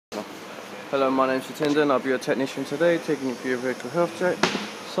Hello, my name's Jatinder and I'll be your technician today, taking you through your vehicle health check.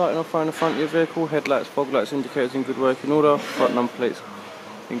 Starting off from the front of your vehicle, headlights, fog lights, indicators in good working order, front number plates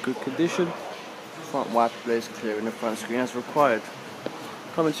in good condition, front wiper blades clear in the front screen as required.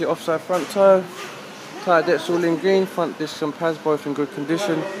 Coming to your offside front tyre, tyre depths all in green, front discs and pads both in good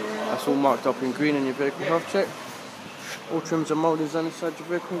condition, that's all marked up in green in your vehicle health check. All trims and mouldings on inside your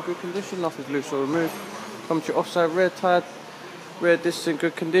vehicle in good condition, nothing's loose or removed. Coming to your offside rear tyre, rear discs in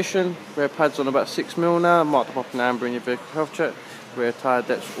good condition, rear pads on about 6mm now, marked up in amber in your vehicle health check, rear tyre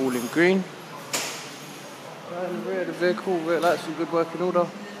depths all in green. Right in the rear of the vehicle, rear lights in good working order,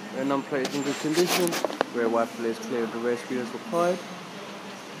 rear number plate is in good condition, rear wiper blades clear of the rear speed as required.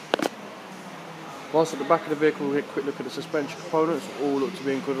 Whilst at the back of the vehicle, we'll get a quick look at the suspension components, all look to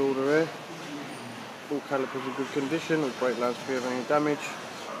be in good order here. All calipers in good condition, with brake lines free of any damage.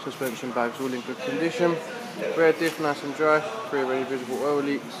 Suspension bags all in good condition. Rear diff nice and dry, free of any visible oil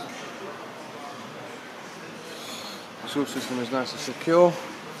leaks. Exhaust system is nice and secure,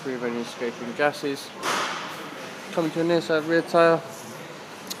 free of any escaping gases. Coming to the near side rear tyre,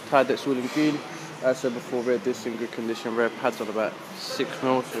 tyre depths all in green. As I said before, rear discs in good condition, rear pads on about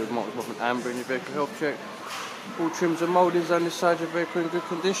 6mm, so we've marked up in amber in your vehicle health check. All trims and mouldings on this side of your vehicle in good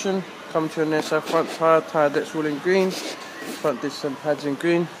condition. Coming to the near side front tyre, tyre depths all in green. Front discs and pads in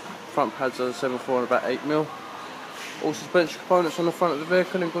green. Front pads are 7.4 and about 8mm. All suspension components on the front of the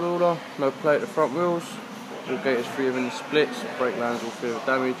vehicle in good order. No plate at the front wheels. All gators free of any splits. Brake lines all free of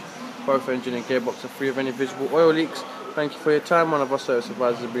damage. Both engine and gearbox are free of any visible oil leaks. Thank you for your time. One of our service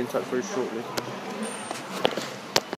advisors will be in touch very shortly.